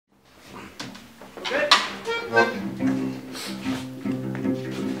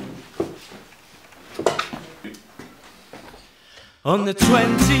On the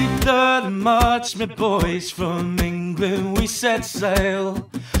 23rd of March, my boys from England, we set sail,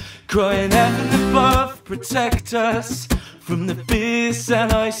 crying heaven above, protect us from the fierce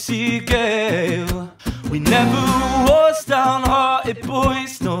and icy gale. We never was downhearted,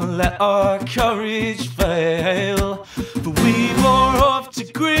 boys, nor let our courage fail. For we were off to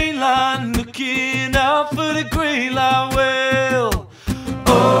Greenland, looking out for the Greenland whale.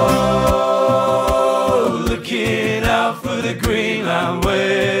 Oh, looking out for the Greenland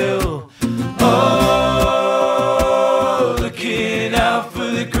whale. Oh, looking out for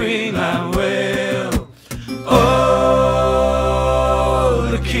the Greenland whale. Oh,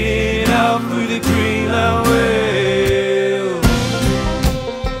 looking out for the Greenland whale.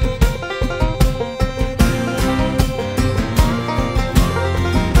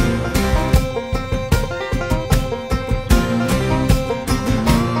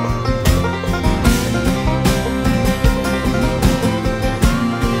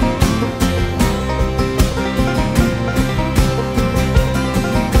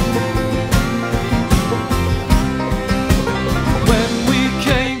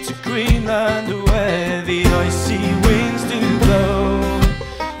 Where the icy winds do blow,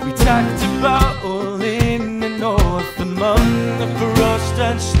 we tacked about all in the north among the frost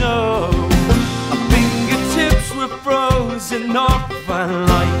and snow. Our fingertips were frozen off and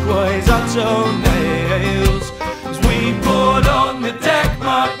likewise our toenails, as we poured on the deck,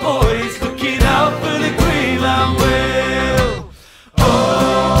 my boys, looking out for the Greenland whale.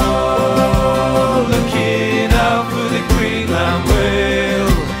 Oh, looking out for the Greenland whale.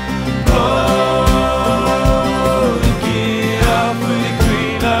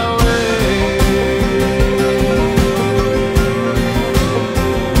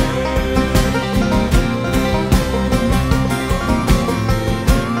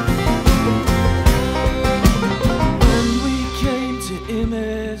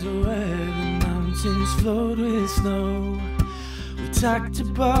 Flowed with snow, we tacked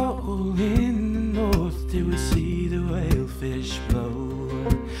about all in the north till we see the whalefish blow.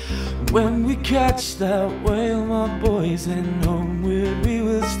 And when we catch that whale, my boys, then homeward we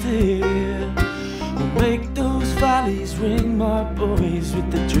will steer. We'll make those valleys ring, my boys,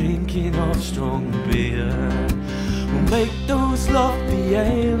 with the drinking of strong beer. We'll make those lofty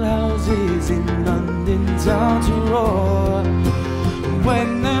alehouses in London town to roar.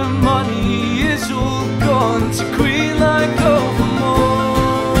 When the money is all gone, to Greenland go for more.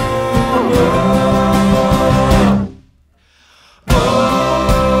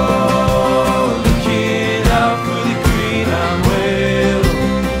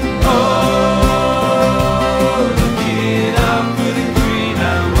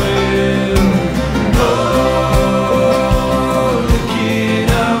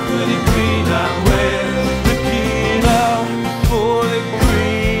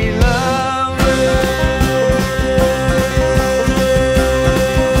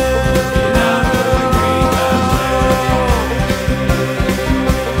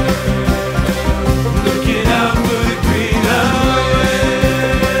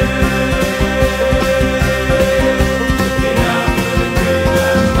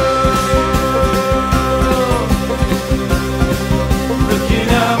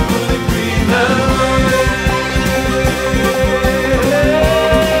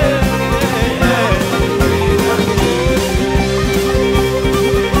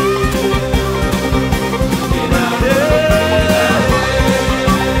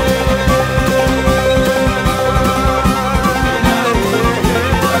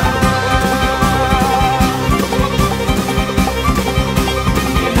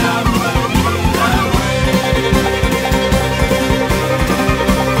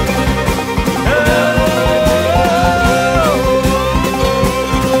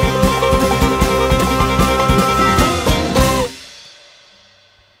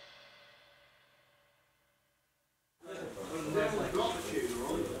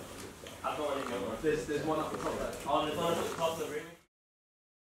 There's one up the top there. Oh, there's one up the top of the room.